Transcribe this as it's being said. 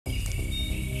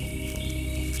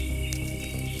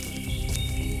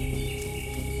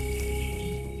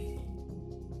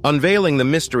Unveiling the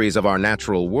mysteries of our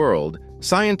natural world,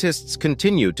 scientists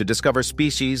continue to discover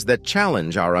species that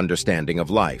challenge our understanding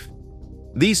of life.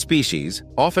 These species,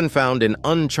 often found in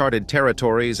uncharted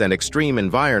territories and extreme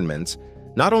environments,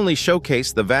 not only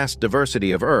showcase the vast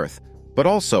diversity of Earth, but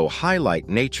also highlight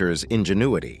nature's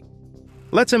ingenuity.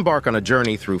 Let's embark on a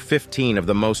journey through 15 of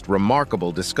the most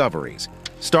remarkable discoveries,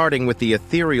 starting with the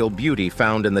ethereal beauty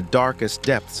found in the darkest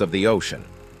depths of the ocean.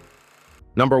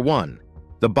 Number 1.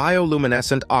 The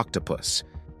bioluminescent octopus.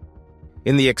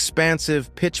 In the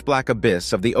expansive, pitch-black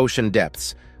abyss of the ocean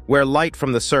depths, where light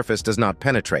from the surface does not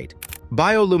penetrate,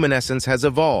 bioluminescence has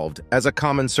evolved as a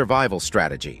common survival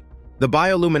strategy. The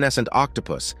bioluminescent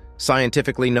octopus,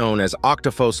 scientifically known as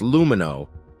Octophos lumino,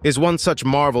 is one such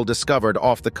marvel discovered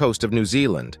off the coast of New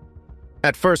Zealand.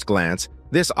 At first glance,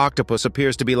 this octopus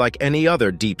appears to be like any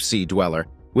other deep-sea dweller,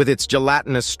 with its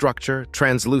gelatinous structure,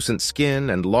 translucent skin,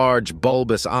 and large,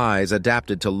 bulbous eyes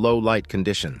adapted to low-light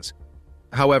conditions.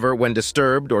 However, when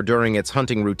disturbed or during its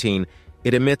hunting routine,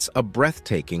 it emits a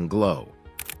breathtaking glow.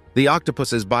 The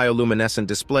octopus's bioluminescent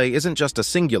display isn't just a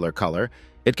singular color,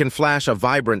 it can flash a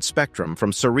vibrant spectrum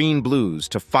from serene blues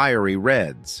to fiery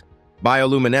reds.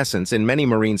 Bioluminescence in many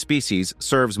marine species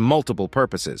serves multiple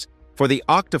purposes. For the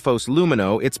Octophos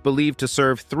lumino, it's believed to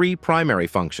serve 3 primary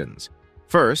functions.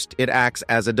 First, it acts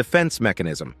as a defense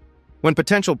mechanism. When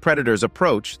potential predators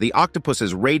approach, the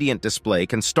octopus's radiant display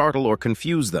can startle or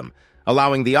confuse them,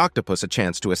 allowing the octopus a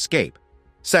chance to escape.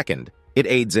 Second, it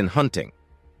aids in hunting.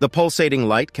 The pulsating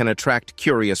light can attract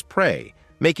curious prey,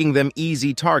 making them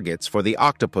easy targets for the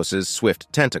octopus's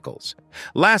swift tentacles.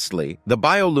 Lastly, the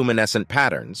bioluminescent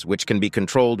patterns, which can be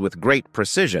controlled with great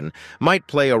precision, might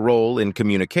play a role in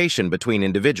communication between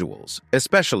individuals,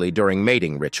 especially during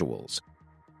mating rituals.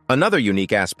 Another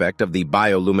unique aspect of the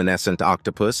bioluminescent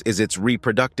octopus is its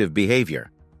reproductive behavior.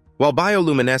 While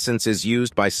bioluminescence is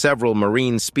used by several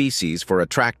marine species for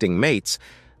attracting mates,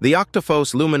 the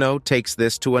Octophos lumino takes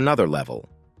this to another level.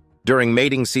 During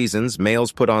mating seasons,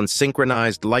 males put on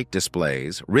synchronized light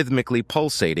displays, rhythmically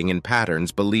pulsating in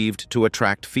patterns believed to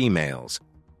attract females.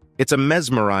 It's a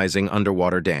mesmerizing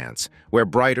underwater dance, where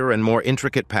brighter and more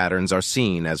intricate patterns are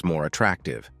seen as more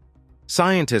attractive.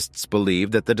 Scientists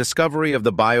believe that the discovery of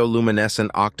the bioluminescent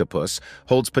octopus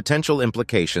holds potential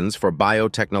implications for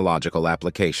biotechnological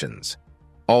applications.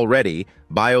 Already,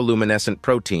 bioluminescent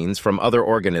proteins from other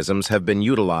organisms have been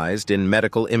utilized in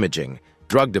medical imaging,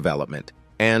 drug development,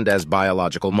 and as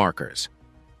biological markers.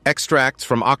 Extracts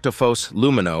from Octophos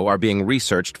lumino are being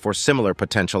researched for similar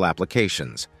potential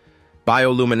applications.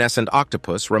 Bioluminescent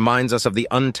octopus reminds us of the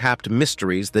untapped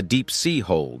mysteries the deep sea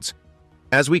holds.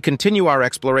 As we continue our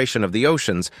exploration of the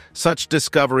oceans, such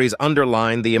discoveries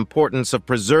underline the importance of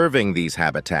preserving these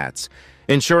habitats,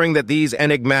 ensuring that these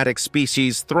enigmatic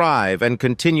species thrive and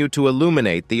continue to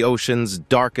illuminate the ocean's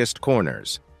darkest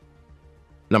corners.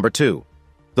 Number 2.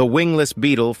 The wingless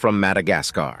beetle from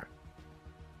Madagascar.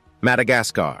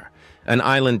 Madagascar, an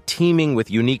island teeming with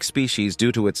unique species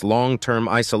due to its long-term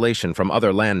isolation from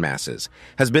other landmasses,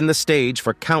 has been the stage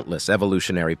for countless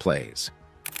evolutionary plays.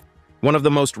 One of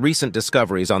the most recent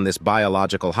discoveries on this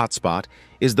biological hotspot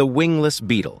is the wingless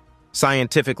beetle,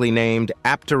 scientifically named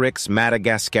Apteryx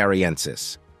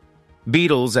madagascariensis.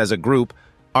 Beetles, as a group,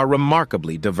 are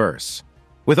remarkably diverse.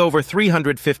 With over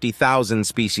 350,000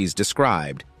 species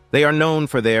described, they are known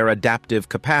for their adaptive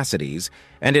capacities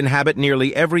and inhabit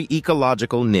nearly every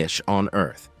ecological niche on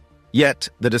Earth. Yet,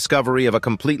 the discovery of a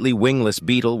completely wingless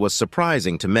beetle was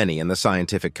surprising to many in the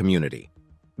scientific community.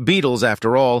 Beetles,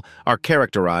 after all, are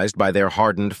characterized by their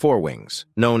hardened forewings,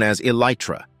 known as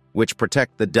elytra, which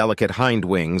protect the delicate hind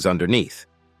wings underneath.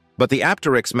 But the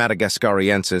Apteryx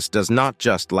madagascariensis does not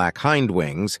just lack hind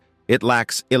wings, it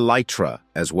lacks elytra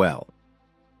as well.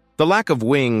 The lack of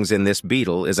wings in this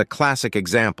beetle is a classic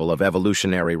example of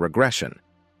evolutionary regression.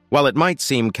 While it might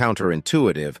seem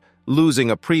counterintuitive,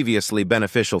 losing a previously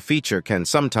beneficial feature can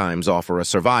sometimes offer a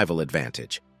survival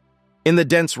advantage. In the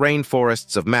dense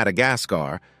rainforests of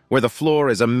Madagascar, where the floor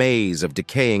is a maze of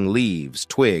decaying leaves,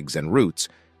 twigs, and roots,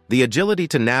 the agility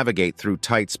to navigate through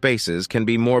tight spaces can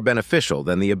be more beneficial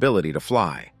than the ability to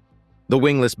fly. The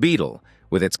wingless beetle,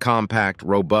 with its compact,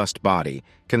 robust body,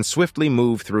 can swiftly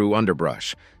move through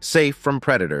underbrush, safe from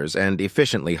predators and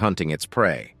efficiently hunting its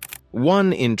prey.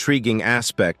 One intriguing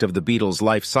aspect of the beetle's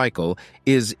life cycle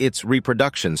is its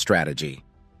reproduction strategy.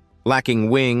 Lacking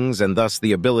wings and thus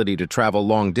the ability to travel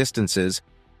long distances,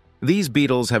 these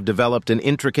beetles have developed an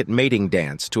intricate mating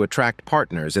dance to attract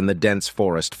partners in the dense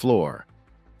forest floor.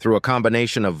 Through a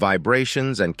combination of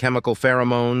vibrations and chemical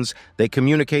pheromones, they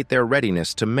communicate their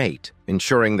readiness to mate,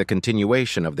 ensuring the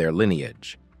continuation of their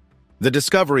lineage. The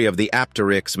discovery of the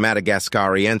Apteryx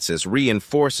madagascariensis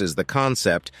reinforces the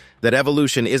concept that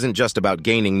evolution isn't just about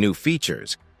gaining new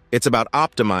features, it's about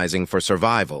optimizing for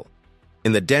survival.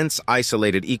 In the dense,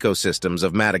 isolated ecosystems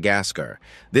of Madagascar,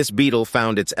 this beetle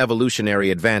found its evolutionary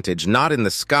advantage not in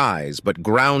the skies, but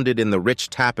grounded in the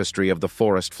rich tapestry of the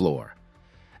forest floor.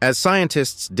 As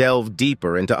scientists delve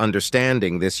deeper into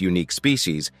understanding this unique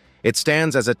species, it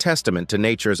stands as a testament to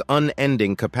nature's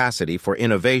unending capacity for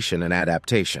innovation and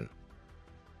adaptation.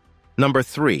 Number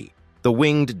 3. The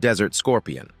winged desert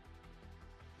scorpion.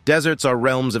 Deserts are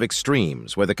realms of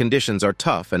extremes where the conditions are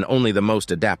tough and only the most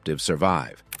adaptive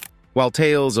survive. While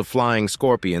tales of flying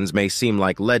scorpions may seem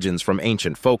like legends from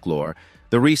ancient folklore,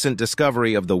 the recent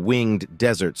discovery of the winged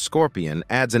desert scorpion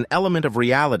adds an element of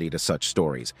reality to such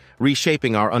stories,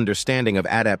 reshaping our understanding of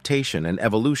adaptation and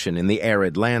evolution in the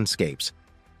arid landscapes.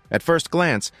 At first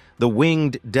glance, the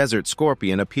winged desert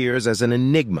scorpion appears as an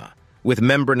enigma, with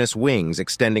membranous wings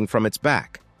extending from its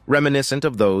back, reminiscent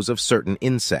of those of certain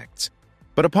insects.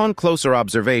 But upon closer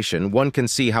observation, one can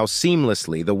see how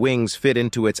seamlessly the wings fit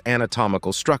into its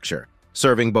anatomical structure,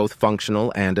 serving both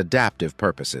functional and adaptive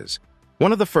purposes.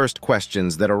 One of the first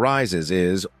questions that arises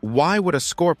is, why would a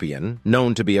scorpion,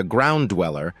 known to be a ground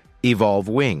dweller, evolve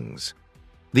wings?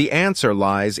 The answer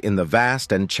lies in the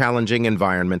vast and challenging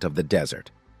environment of the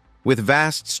desert. With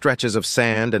vast stretches of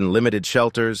sand and limited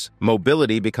shelters,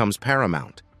 mobility becomes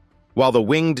paramount. While the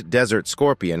winged desert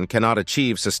scorpion cannot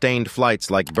achieve sustained flights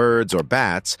like birds or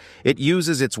bats, it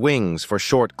uses its wings for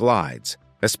short glides,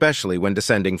 especially when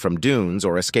descending from dunes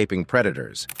or escaping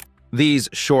predators. These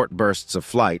short bursts of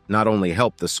flight not only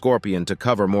help the scorpion to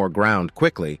cover more ground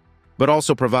quickly, but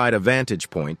also provide a vantage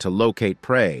point to locate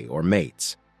prey or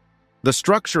mates. The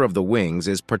structure of the wings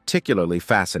is particularly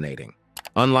fascinating.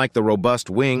 Unlike the robust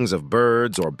wings of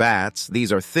birds or bats,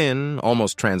 these are thin,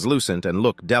 almost translucent, and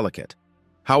look delicate.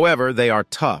 However, they are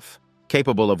tough,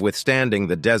 capable of withstanding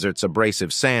the desert's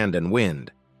abrasive sand and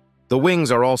wind. The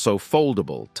wings are also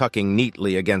foldable, tucking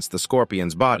neatly against the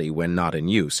scorpion's body when not in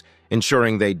use,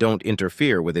 ensuring they don't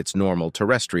interfere with its normal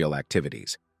terrestrial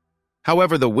activities.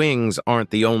 However, the wings aren't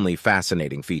the only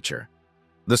fascinating feature.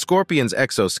 The scorpion's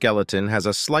exoskeleton has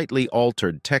a slightly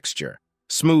altered texture,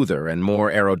 smoother and more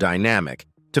aerodynamic,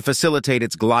 to facilitate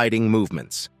its gliding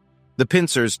movements. The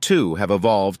pincers, too, have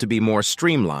evolved to be more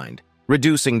streamlined,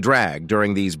 reducing drag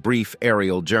during these brief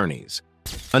aerial journeys.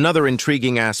 Another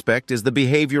intriguing aspect is the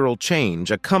behavioral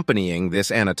change accompanying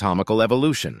this anatomical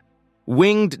evolution.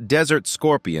 Winged desert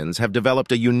scorpions have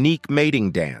developed a unique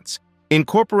mating dance,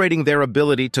 incorporating their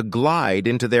ability to glide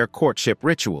into their courtship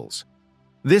rituals.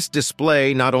 This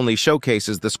display not only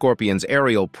showcases the scorpion's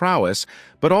aerial prowess,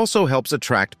 but also helps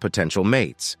attract potential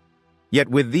mates. Yet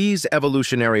with these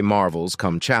evolutionary marvels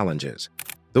come challenges.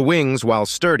 The wings, while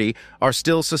sturdy, are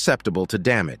still susceptible to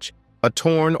damage. A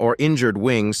torn or injured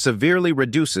wing severely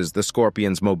reduces the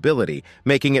scorpion's mobility,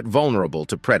 making it vulnerable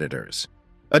to predators.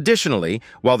 Additionally,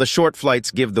 while the short flights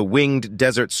give the winged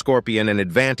desert scorpion an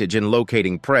advantage in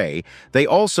locating prey, they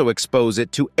also expose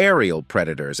it to aerial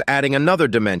predators, adding another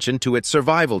dimension to its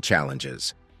survival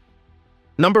challenges.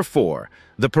 Number 4.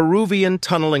 The Peruvian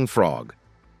tunneling frog.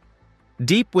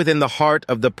 Deep within the heart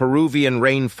of the Peruvian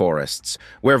rainforests,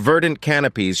 where verdant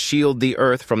canopies shield the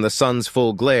earth from the sun's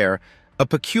full glare, a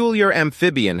peculiar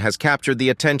amphibian has captured the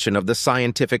attention of the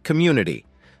scientific community,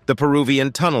 the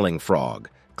Peruvian tunneling frog,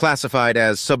 classified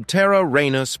as Subterra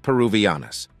rhenus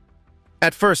peruvianus.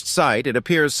 At first sight, it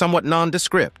appears somewhat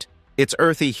nondescript. Its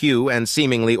earthy hue and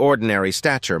seemingly ordinary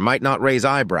stature might not raise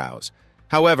eyebrows.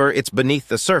 However, it's beneath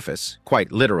the surface,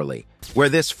 quite literally, where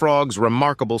this frog's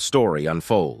remarkable story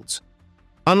unfolds.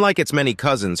 Unlike its many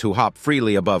cousins who hop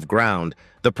freely above ground,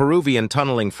 the Peruvian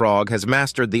tunneling frog has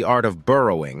mastered the art of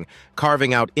burrowing,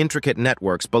 carving out intricate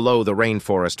networks below the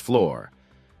rainforest floor.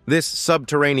 This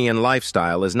subterranean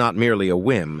lifestyle is not merely a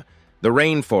whim. The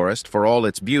rainforest, for all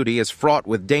its beauty, is fraught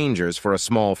with dangers for a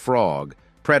small frog,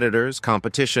 predators,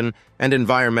 competition, and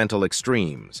environmental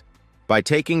extremes. By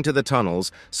taking to the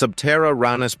tunnels, Subterra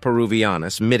rhenus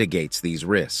peruvianus mitigates these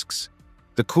risks.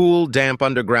 The cool, damp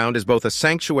underground is both a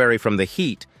sanctuary from the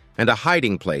heat and a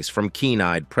hiding place from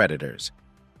keen-eyed predators.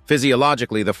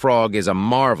 Physiologically, the frog is a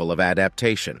marvel of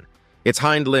adaptation. Its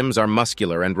hind limbs are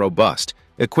muscular and robust,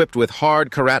 equipped with hard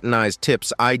keratinized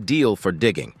tips ideal for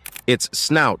digging. Its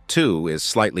snout, too, is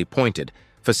slightly pointed,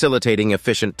 facilitating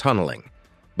efficient tunneling.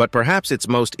 But perhaps its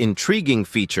most intriguing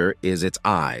feature is its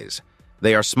eyes.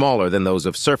 They are smaller than those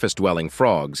of surface-dwelling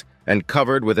frogs and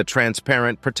covered with a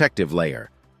transparent protective layer,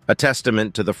 a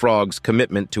testament to the frog's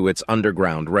commitment to its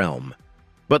underground realm.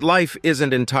 But life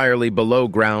isn't entirely below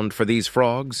ground for these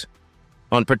frogs.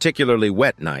 On particularly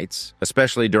wet nights,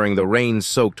 especially during the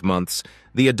rain-soaked months,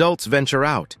 the adults venture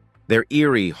out, their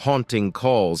eerie, haunting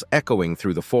calls echoing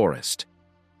through the forest.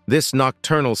 This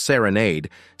nocturnal serenade,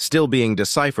 still being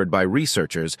deciphered by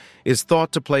researchers, is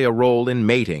thought to play a role in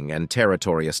mating and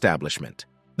territory establishment.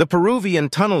 The Peruvian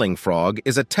tunneling frog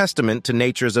is a testament to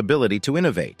nature's ability to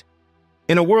innovate.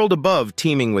 In a world above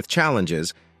teeming with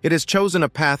challenges, it has chosen a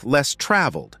path less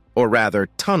traveled, or rather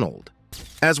tunneled.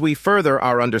 As we further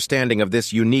our understanding of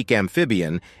this unique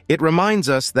amphibian, it reminds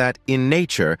us that, in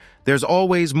nature, there's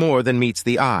always more than meets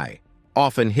the eye,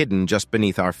 often hidden just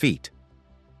beneath our feet.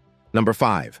 Number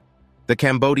 5. The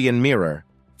Cambodian mirror,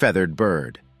 feathered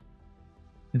bird.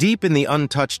 Deep in the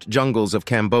untouched jungles of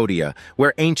Cambodia,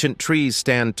 where ancient trees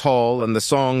stand tall and the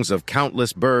songs of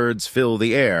countless birds fill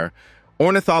the air,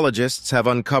 ornithologists have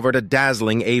uncovered a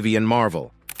dazzling avian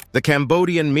marvel, the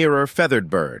Cambodian mirror feathered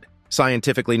bird,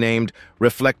 scientifically named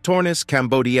Reflectornis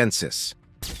cambodiensis.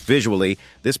 Visually,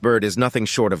 this bird is nothing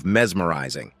short of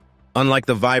mesmerizing. Unlike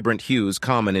the vibrant hues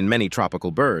common in many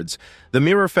tropical birds, the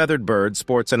mirror-feathered bird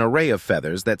sports an array of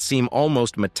feathers that seem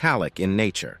almost metallic in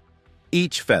nature.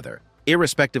 Each feather,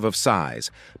 irrespective of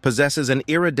size, possesses an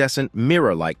iridescent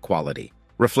mirror-like quality,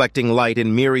 reflecting light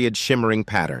in myriad shimmering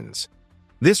patterns.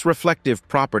 This reflective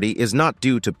property is not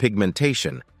due to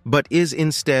pigmentation, but is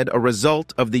instead a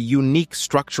result of the unique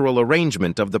structural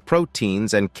arrangement of the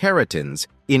proteins and keratins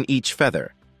in each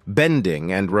feather,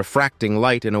 bending and refracting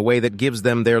light in a way that gives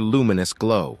them their luminous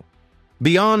glow.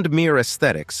 Beyond mere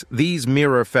aesthetics, these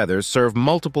mirror feathers serve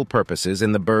multiple purposes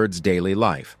in the bird's daily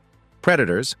life.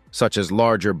 Predators, such as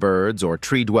larger birds or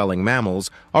tree-dwelling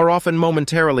mammals, are often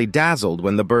momentarily dazzled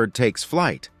when the bird takes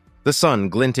flight, the sun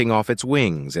glinting off its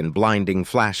wings in blinding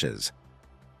flashes.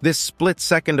 This split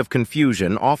second of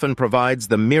confusion often provides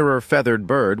the mirror-feathered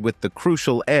bird with the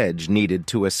crucial edge needed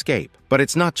to escape. But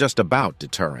it's not just about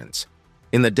deterrence.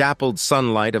 In the dappled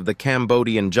sunlight of the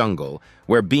Cambodian jungle,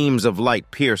 where beams of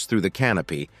light pierce through the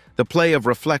canopy, the play of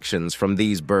reflections from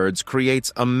these birds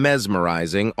creates a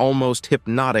mesmerizing, almost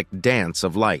hypnotic dance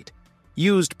of light,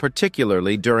 used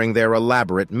particularly during their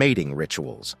elaborate mating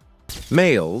rituals.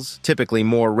 Males, typically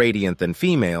more radiant than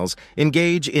females,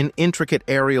 engage in intricate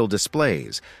aerial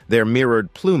displays, their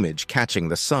mirrored plumage catching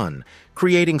the sun,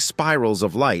 creating spirals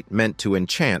of light meant to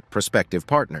enchant prospective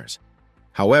partners.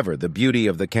 However, the beauty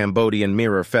of the Cambodian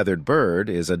mirror-feathered bird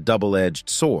is a double-edged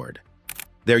sword.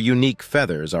 Their unique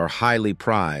feathers are highly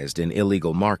prized in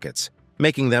illegal markets,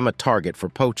 making them a target for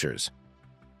poachers.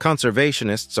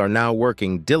 Conservationists are now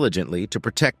working diligently to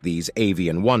protect these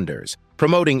avian wonders,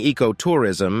 promoting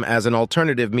ecotourism as an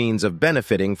alternative means of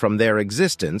benefiting from their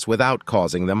existence without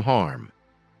causing them harm.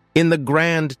 In the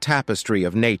grand tapestry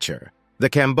of nature, the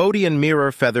Cambodian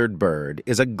mirror-feathered bird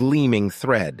is a gleaming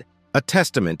thread, a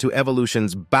testament to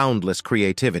evolution's boundless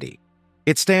creativity.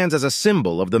 It stands as a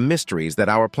symbol of the mysteries that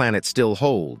our planet still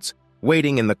holds,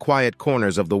 waiting in the quiet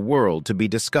corners of the world to be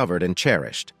discovered and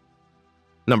cherished.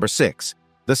 Number 6.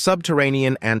 The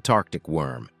subterranean Antarctic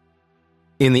worm.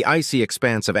 In the icy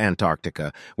expanse of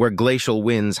Antarctica, where glacial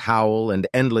winds howl and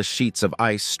endless sheets of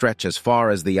ice stretch as far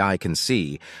as the eye can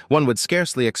see, one would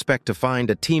scarcely expect to find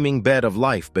a teeming bed of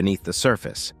life beneath the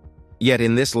surface. Yet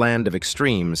in this land of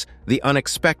extremes, the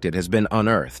unexpected has been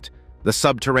unearthed. The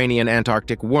subterranean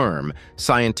Antarctic worm,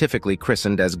 scientifically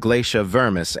christened as Glacia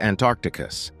vermis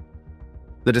antarcticus.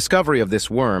 The discovery of this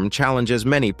worm challenges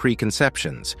many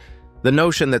preconceptions. The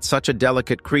notion that such a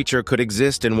delicate creature could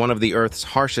exist in one of the Earth's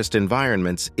harshest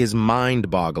environments is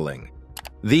mind-boggling.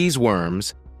 These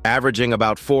worms, averaging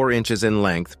about 4 inches in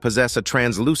length, possess a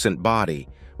translucent body,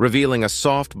 revealing a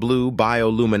soft blue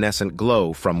bioluminescent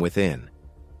glow from within.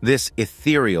 This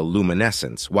ethereal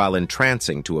luminescence, while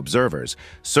entrancing to observers,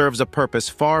 serves a purpose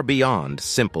far beyond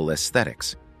simple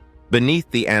aesthetics. Beneath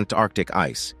the Antarctic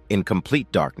ice, in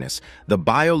complete darkness, the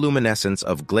bioluminescence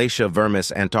of Glacia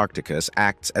vermis antarcticus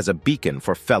acts as a beacon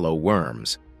for fellow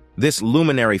worms. This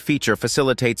luminary feature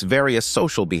facilitates various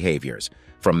social behaviors,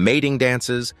 from mating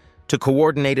dances to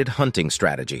coordinated hunting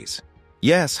strategies.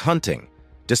 Yes, hunting.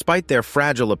 Despite their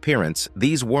fragile appearance,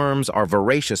 these worms are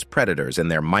voracious predators in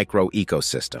their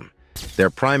micro-ecosystem. Their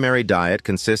primary diet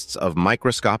consists of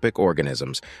microscopic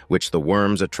organisms, which the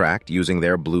worms attract using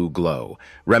their blue glow,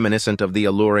 reminiscent of the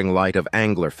alluring light of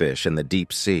anglerfish in the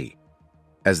deep sea.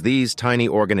 As these tiny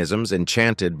organisms,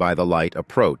 enchanted by the light,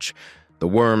 approach, the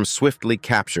worm swiftly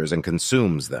captures and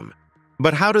consumes them.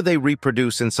 But how do they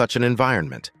reproduce in such an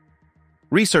environment?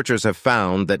 Researchers have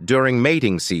found that during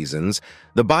mating seasons,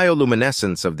 the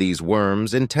bioluminescence of these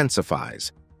worms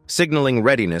intensifies, signaling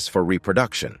readiness for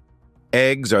reproduction.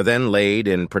 Eggs are then laid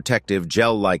in protective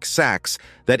gel-like sacs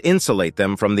that insulate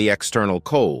them from the external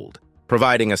cold,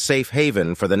 providing a safe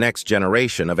haven for the next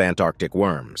generation of Antarctic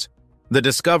worms. The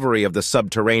discovery of the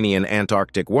subterranean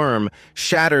Antarctic worm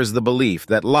shatters the belief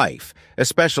that life,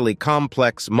 especially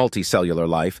complex multicellular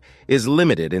life, is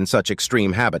limited in such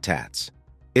extreme habitats.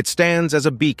 It stands as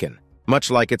a beacon, much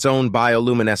like its own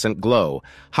bioluminescent glow,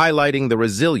 highlighting the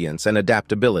resilience and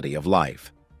adaptability of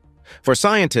life. For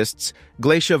scientists,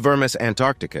 Glaciavermis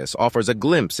antarcticus offers a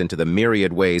glimpse into the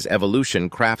myriad ways evolution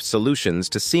crafts solutions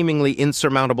to seemingly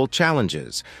insurmountable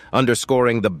challenges,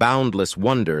 underscoring the boundless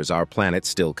wonders our planet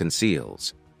still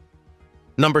conceals.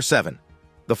 Number 7.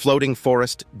 The floating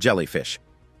forest jellyfish.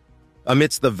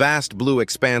 Amidst the vast blue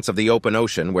expanse of the open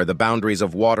ocean, where the boundaries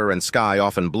of water and sky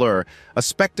often blur, a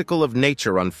spectacle of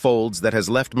nature unfolds that has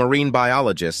left marine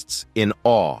biologists in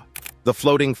awe. The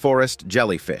floating forest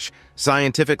jellyfish,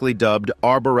 scientifically dubbed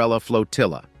Arborella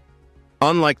flotilla.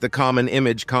 Unlike the common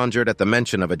image conjured at the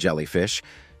mention of a jellyfish,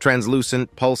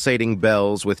 translucent, pulsating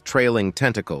bells with trailing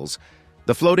tentacles,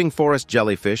 the floating forest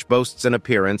jellyfish boasts an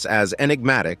appearance as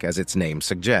enigmatic as its name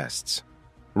suggests.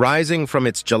 Rising from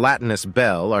its gelatinous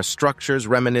bell are structures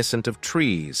reminiscent of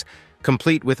trees,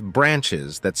 complete with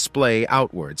branches that splay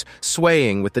outwards,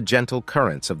 swaying with the gentle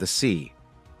currents of the sea.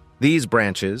 These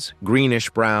branches,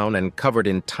 greenish-brown and covered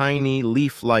in tiny,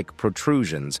 leaf-like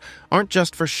protrusions, aren't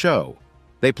just for show.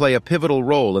 They play a pivotal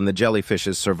role in the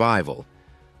jellyfish's survival.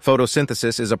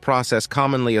 Photosynthesis is a process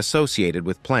commonly associated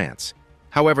with plants.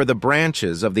 However, the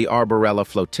branches of the Arborella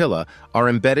flotilla are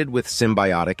embedded with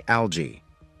symbiotic algae.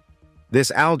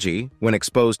 This algae, when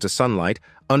exposed to sunlight,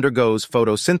 undergoes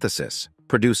photosynthesis,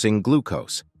 producing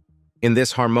glucose. In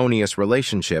this harmonious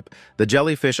relationship, the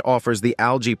jellyfish offers the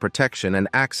algae protection and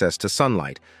access to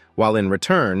sunlight, while in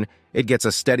return, it gets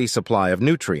a steady supply of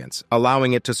nutrients,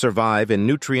 allowing it to survive in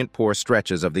nutrient-poor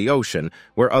stretches of the ocean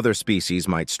where other species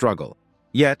might struggle.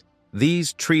 Yet,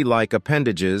 these tree-like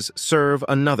appendages serve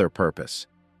another purpose.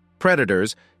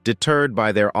 Predators, deterred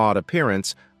by their odd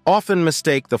appearance, often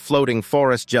mistake the floating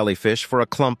forest jellyfish for a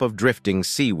clump of drifting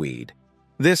seaweed.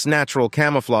 This natural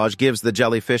camouflage gives the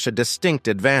jellyfish a distinct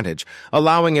advantage,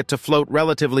 allowing it to float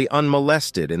relatively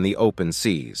unmolested in the open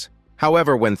seas.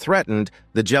 However, when threatened,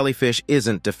 the jellyfish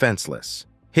isn't defenseless.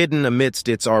 Hidden amidst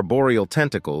its arboreal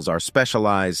tentacles are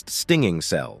specialized stinging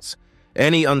cells.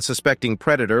 Any unsuspecting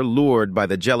predator lured by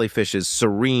the jellyfish's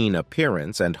serene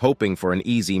appearance and hoping for an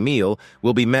easy meal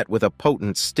will be met with a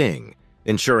potent sting,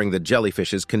 ensuring the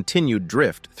jellyfish's continued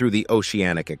drift through the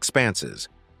oceanic expanses.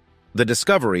 The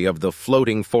discovery of the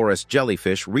floating forest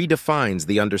jellyfish redefines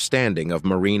the understanding of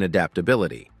marine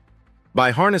adaptability.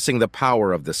 By harnessing the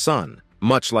power of the sun,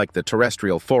 much like the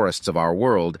terrestrial forests of our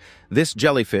world, this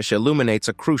jellyfish illuminates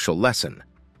a crucial lesson.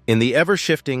 In the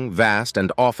ever-shifting, vast, and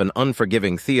often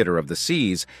unforgiving theater of the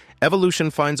seas,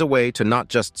 evolution finds a way to not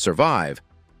just survive,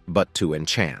 but to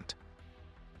enchant.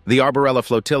 The Arborella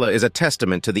flotilla is a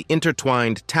testament to the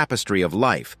intertwined tapestry of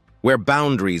life, where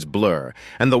boundaries blur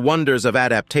and the wonders of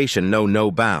adaptation know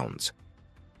no bounds.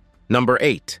 Number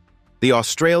 8. The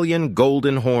Australian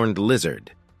golden-horned lizard.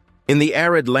 In the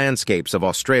arid landscapes of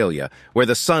Australia, where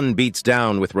the sun beats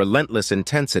down with relentless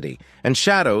intensity and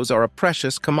shadows are a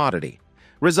precious commodity,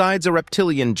 resides a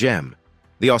reptilian gem,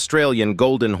 the Australian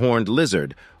golden-horned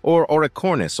lizard, or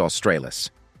Oricornis australis.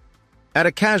 At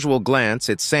a casual glance,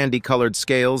 its sandy-colored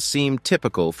scales seem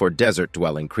typical for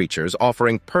desert-dwelling creatures,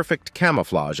 offering perfect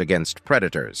camouflage against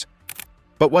predators.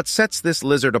 But what sets this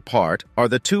lizard apart are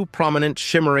the two prominent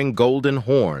shimmering golden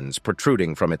horns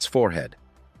protruding from its forehead.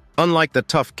 Unlike the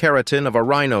tough keratin of a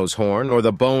rhino's horn or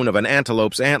the bone of an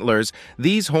antelope's antlers,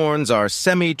 these horns are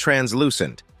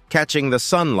semi-translucent, catching the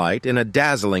sunlight in a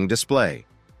dazzling display.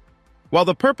 While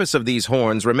the purpose of these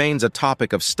horns remains a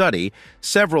topic of study,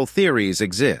 several theories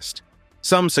exist.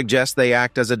 Some suggest they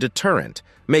act as a deterrent,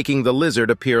 making the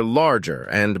lizard appear larger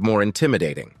and more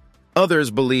intimidating. Others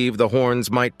believe the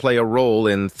horns might play a role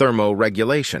in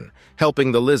thermoregulation,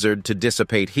 helping the lizard to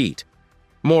dissipate heat.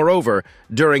 Moreover,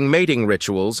 during mating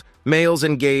rituals, males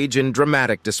engage in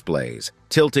dramatic displays,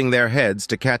 tilting their heads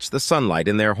to catch the sunlight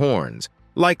in their horns,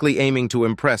 likely aiming to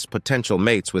impress potential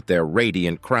mates with their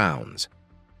radiant crowns.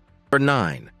 Number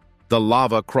 9. The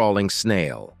lava-crawling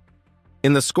snail.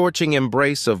 In the scorching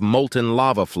embrace of molten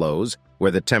lava flows,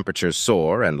 where the temperatures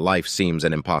soar and life seems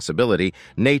an impossibility,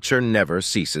 nature never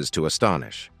ceases to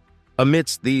astonish.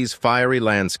 Amidst these fiery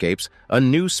landscapes, a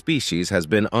new species has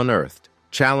been unearthed,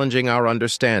 challenging our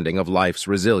understanding of life's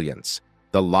resilience: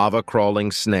 the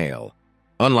lava-crawling snail.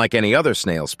 Unlike any other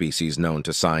snail species known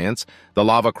to science, the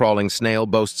lava-crawling snail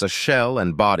boasts a shell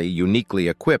and body uniquely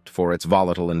equipped for its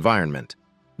volatile environment.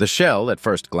 The shell, at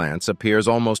first glance, appears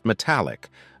almost metallic,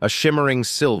 a shimmering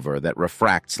silver that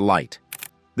refracts light.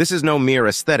 This is no mere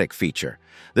aesthetic feature.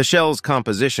 The shell's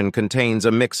composition contains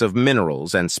a mix of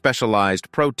minerals and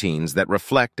specialized proteins that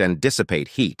reflect and dissipate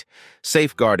heat,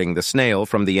 safeguarding the snail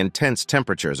from the intense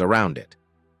temperatures around it.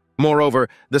 Moreover,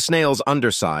 the snail's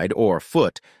underside, or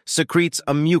foot, secretes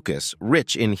a mucus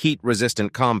rich in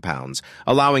heat-resistant compounds,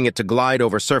 allowing it to glide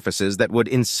over surfaces that would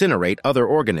incinerate other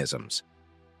organisms.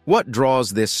 What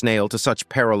draws this snail to such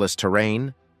perilous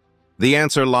terrain? The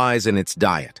answer lies in its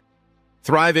diet.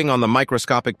 Thriving on the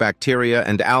microscopic bacteria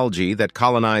and algae that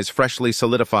colonize freshly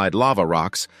solidified lava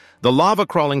rocks, the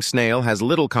lava-crawling snail has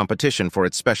little competition for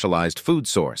its specialized food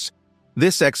source.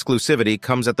 This exclusivity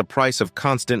comes at the price of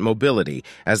constant mobility,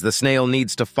 as the snail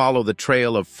needs to follow the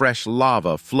trail of fresh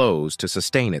lava flows to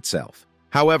sustain itself.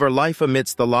 However, life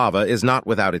amidst the lava is not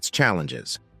without its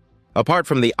challenges. Apart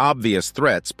from the obvious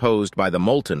threats posed by the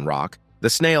molten rock,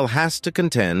 the snail has to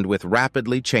contend with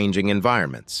rapidly changing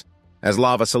environments. As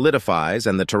lava solidifies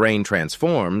and the terrain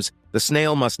transforms, the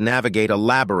snail must navigate a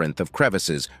labyrinth of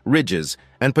crevices, ridges,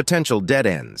 and potential dead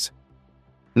ends.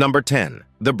 Number 10.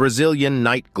 The Brazilian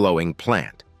night-glowing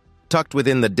plant. Tucked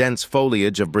within the dense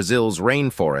foliage of Brazil's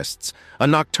rainforests, a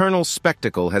nocturnal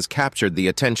spectacle has captured the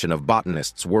attention of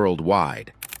botanists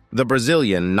worldwide. The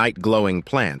Brazilian night-glowing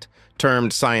plant,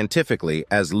 termed scientifically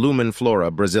as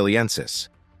Lumenflora brasiliensis.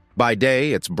 By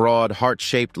day, its broad,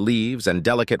 heart-shaped leaves and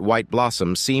delicate white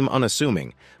blossoms seem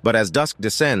unassuming, but as dusk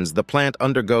descends, the plant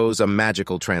undergoes a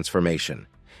magical transformation.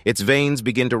 Its veins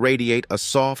begin to radiate a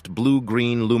soft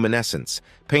blue-green luminescence,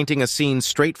 painting a scene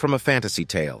straight from a fantasy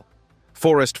tale.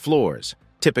 Forest floors,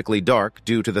 typically dark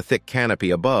due to the thick canopy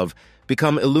above,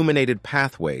 become illuminated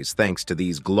pathways thanks to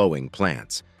these glowing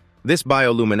plants. This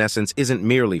bioluminescence isn't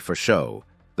merely for show.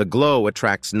 The glow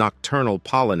attracts nocturnal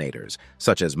pollinators,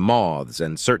 such as moths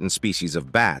and certain species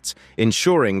of bats,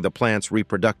 ensuring the plant's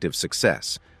reproductive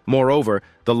success. Moreover,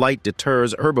 the light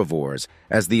deters herbivores,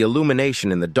 as the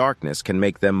illumination in the darkness can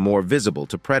make them more visible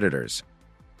to predators.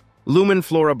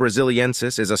 Lumenflora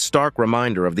brasiliensis is a stark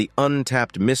reminder of the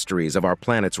untapped mysteries of our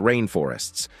planet's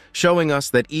rainforests, showing us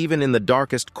that even in the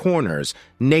darkest corners,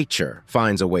 nature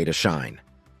finds a way to shine.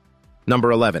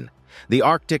 Number 11. The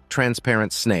Arctic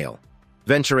transparent snail.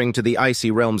 Venturing to the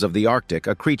icy realms of the Arctic,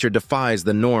 a creature defies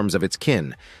the norms of its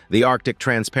kin, the Arctic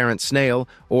transparent snail,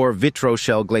 or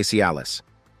Vitroshell glacialis.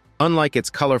 Unlike its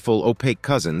colorful, opaque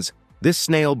cousins, this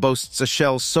snail boasts a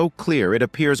shell so clear it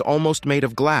appears almost made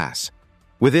of glass.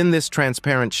 Within this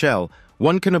transparent shell,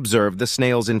 one can observe the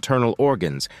snail's internal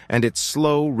organs and its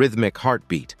slow, rhythmic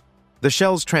heartbeat. The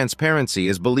shell's transparency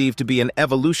is believed to be an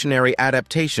evolutionary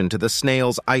adaptation to the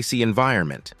snail's icy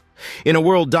environment. In a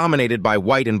world dominated by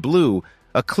white and blue,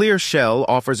 a clear shell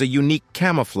offers a unique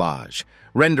camouflage,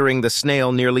 rendering the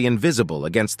snail nearly invisible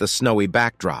against the snowy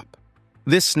backdrop.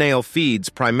 This snail feeds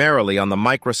primarily on the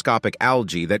microscopic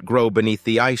algae that grow beneath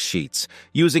the ice sheets,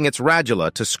 using its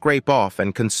radula to scrape off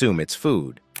and consume its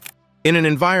food. In an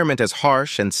environment as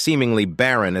harsh and seemingly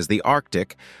barren as the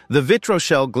Arctic, the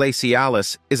Vitroshell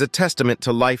glacialis is a testament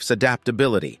to life's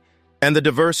adaptability and the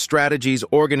diverse strategies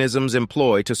organisms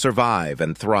employ to survive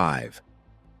and thrive.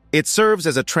 It serves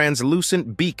as a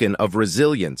translucent beacon of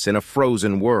resilience in a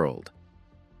frozen world.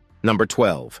 Number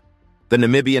 12. The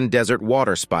Namibian desert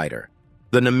water spider.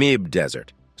 The Namib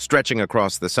Desert, stretching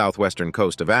across the southwestern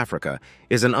coast of Africa,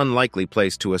 is an unlikely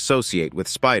place to associate with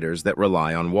spiders that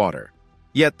rely on water.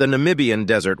 Yet the Namibian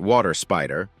desert water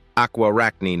spider,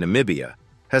 Aquarachne namibia,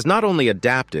 has not only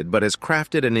adapted but has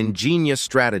crafted an ingenious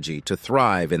strategy to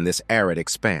thrive in this arid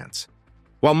expanse.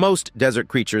 While most desert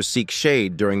creatures seek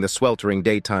shade during the sweltering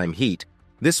daytime heat,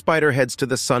 this spider heads to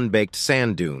the sun-baked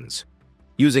sand dunes.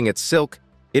 Using its silk,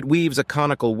 it weaves a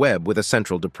conical web with a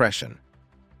central depression.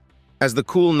 As the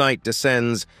cool night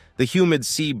descends, the humid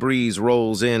sea breeze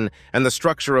rolls in, and the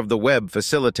structure of the web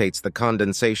facilitates the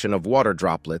condensation of water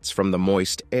droplets from the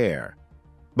moist air.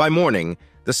 By morning,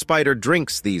 the spider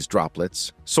drinks these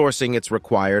droplets, sourcing its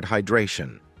required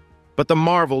hydration. But the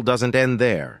marvel doesn't end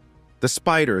there. The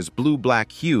spider's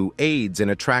blue-black hue aids in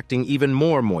attracting even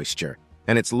more moisture,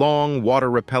 and its long,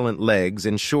 water-repellent legs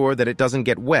ensure that it doesn't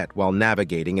get wet while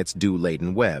navigating its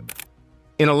dew-laden web.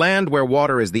 In a land where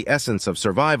water is the essence of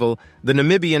survival, the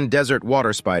Namibian desert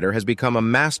water spider has become a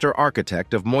master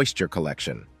architect of moisture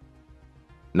collection.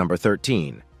 Number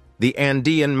 13. The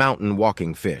Andean mountain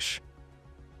walking fish.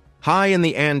 High in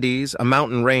the Andes, a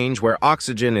mountain range where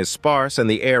oxygen is sparse and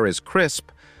the air is crisp,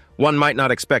 one might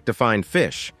not expect to find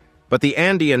fish. But the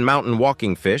Andean mountain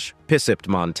walking fish, Piscipt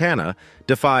montana,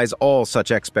 defies all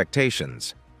such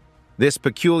expectations. This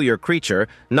peculiar creature,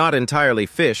 not entirely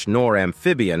fish nor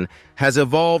amphibian, has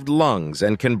evolved lungs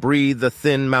and can breathe the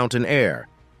thin mountain air.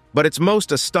 But its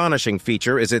most astonishing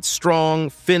feature is its strong,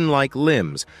 fin-like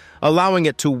limbs, allowing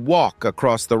it to walk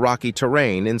across the rocky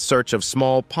terrain in search of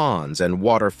small ponds and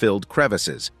water-filled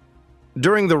crevices.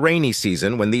 During the rainy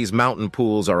season, when these mountain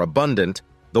pools are abundant,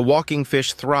 the walking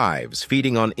fish thrives,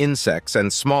 feeding on insects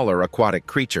and smaller aquatic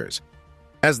creatures.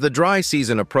 As the dry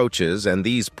season approaches and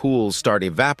these pools start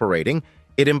evaporating,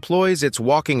 it employs its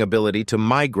walking ability to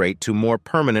migrate to more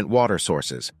permanent water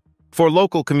sources. For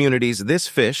local communities, this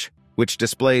fish, which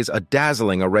displays a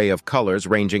dazzling array of colors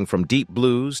ranging from deep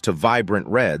blues to vibrant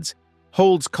reds,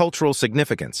 holds cultural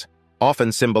significance,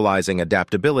 often symbolizing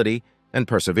adaptability and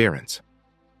perseverance.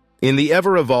 In the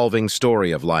ever-evolving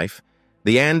story of life,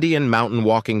 the Andean mountain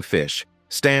walking fish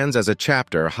stands as a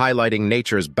chapter highlighting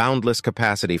nature's boundless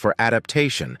capacity for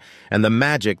adaptation and the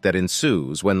magic that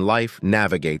ensues when life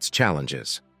navigates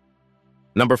challenges.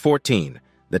 Number 14.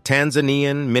 The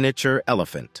Tanzanian miniature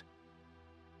elephant.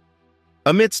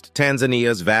 Amidst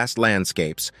Tanzania's vast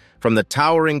landscapes, from the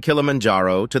towering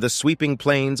Kilimanjaro to the sweeping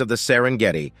plains of the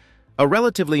Serengeti, a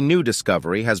relatively new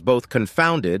discovery has both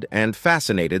confounded and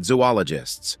fascinated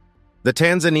zoologists. The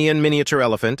Tanzanian miniature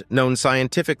elephant, known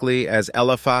scientifically as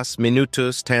Elephas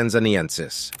minutus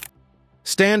tanzaniensis.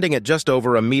 Standing at just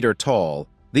over a meter tall,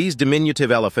 these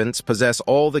diminutive elephants possess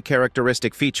all the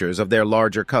characteristic features of their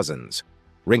larger cousins: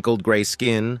 wrinkled gray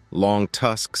skin, long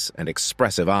tusks, and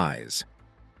expressive eyes.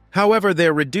 However,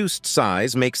 their reduced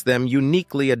size makes them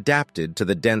uniquely adapted to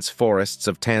the dense forests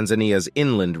of Tanzania's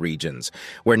inland regions,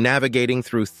 where navigating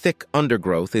through thick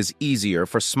undergrowth is easier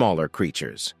for smaller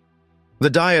creatures. The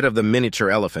diet of the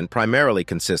miniature elephant primarily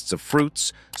consists of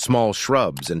fruits, small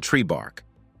shrubs, and tree bark.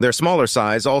 Their smaller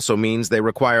size also means they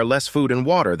require less food and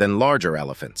water than larger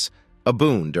elephants, a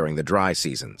boon during the dry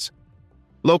seasons.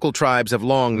 Local tribes have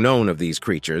long known of these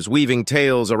creatures, weaving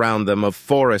tales around them of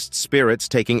forest spirits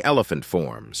taking elephant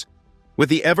forms. With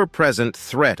the ever-present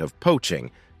threat of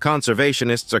poaching,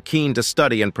 conservationists are keen to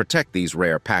study and protect these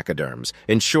rare pachyderms,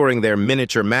 ensuring their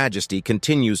miniature majesty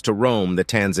continues to roam the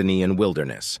Tanzanian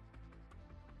wilderness.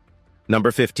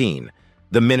 Number 15.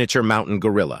 The miniature mountain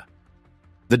gorilla.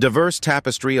 The diverse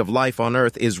tapestry of life on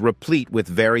Earth is replete with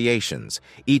variations,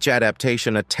 each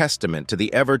adaptation a testament to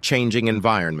the ever-changing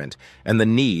environment and the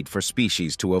need for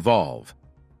species to evolve.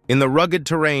 In the rugged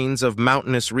terrains of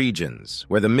mountainous regions,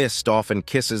 where the mist often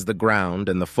kisses the ground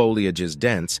and the foliage is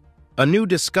dense, a new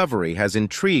discovery has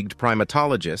intrigued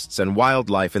primatologists and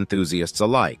wildlife enthusiasts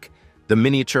alike: the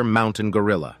miniature mountain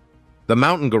gorilla. The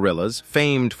mountain gorillas,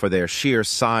 famed for their sheer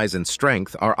size and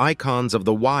strength, are icons of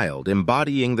the wild,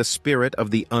 embodying the spirit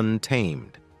of the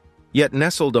untamed. Yet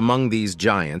nestled among these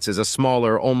giants is a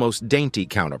smaller, almost dainty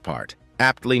counterpart,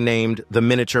 aptly named the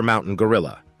miniature mountain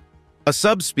gorilla. A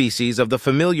subspecies of the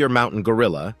familiar mountain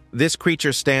gorilla, this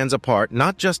creature stands apart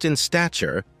not just in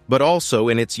stature, but also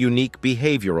in its unique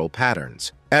behavioral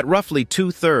patterns. At roughly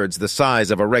 2/3 the size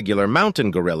of a regular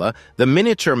mountain gorilla, the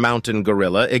miniature mountain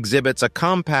gorilla exhibits a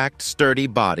compact, sturdy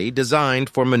body designed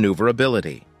for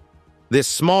maneuverability. This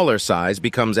smaller size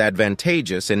becomes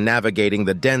advantageous in navigating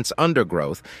the dense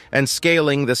undergrowth and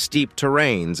scaling the steep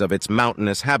terrains of its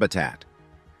mountainous habitat.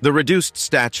 The reduced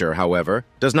stature, however,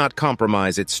 does not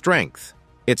compromise its strength.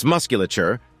 Its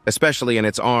musculature, especially in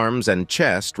its arms and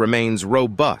chest, remains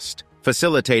robust,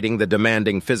 facilitating the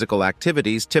demanding physical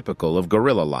activities typical of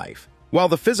gorilla life. While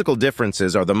the physical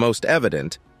differences are the most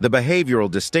evident, the behavioral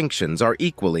distinctions are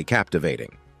equally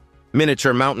captivating.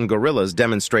 Miniature mountain gorillas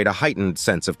demonstrate a heightened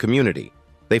sense of community.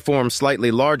 They form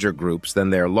slightly larger groups than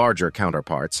their larger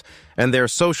counterparts, and their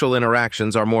social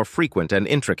interactions are more frequent and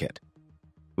intricate.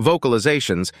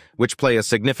 Vocalizations, which play a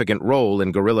significant role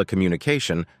in gorilla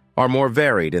communication, are more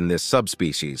varied in this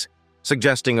subspecies,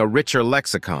 suggesting a richer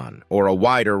lexicon or a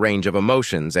wider range of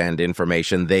emotions and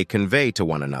information they convey to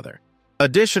one another.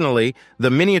 Additionally, the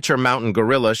miniature mountain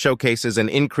gorilla showcases an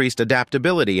increased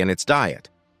adaptability in its diet.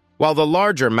 While the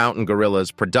larger mountain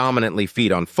gorillas predominantly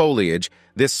feed on foliage,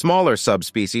 this smaller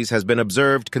subspecies has been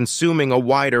observed consuming a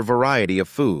wider variety of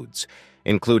foods,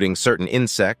 including certain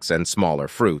insects and smaller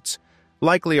fruits,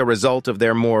 likely a result of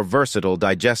their more versatile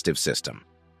digestive system.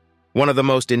 One of the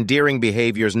most endearing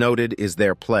behaviors noted is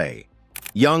their play.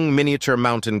 Young miniature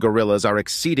mountain gorillas are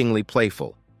exceedingly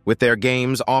playful, with their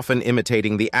games often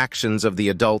imitating the actions of the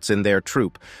adults in their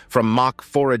troop, from mock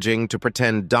foraging to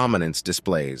pretend dominance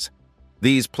displays.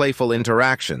 These playful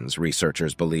interactions,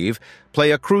 researchers believe,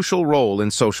 play a crucial role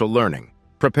in social learning,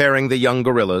 preparing the young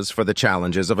gorillas for the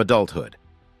challenges of adulthood.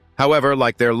 However,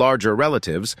 like their larger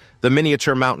relatives, the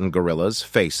miniature mountain gorillas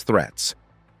face threats.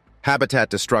 Habitat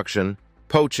destruction,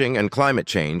 poaching, and climate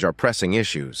change are pressing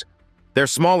issues. Their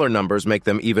smaller numbers make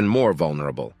them even more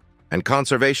vulnerable, and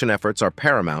conservation efforts are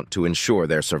paramount to ensure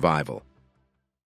their survival.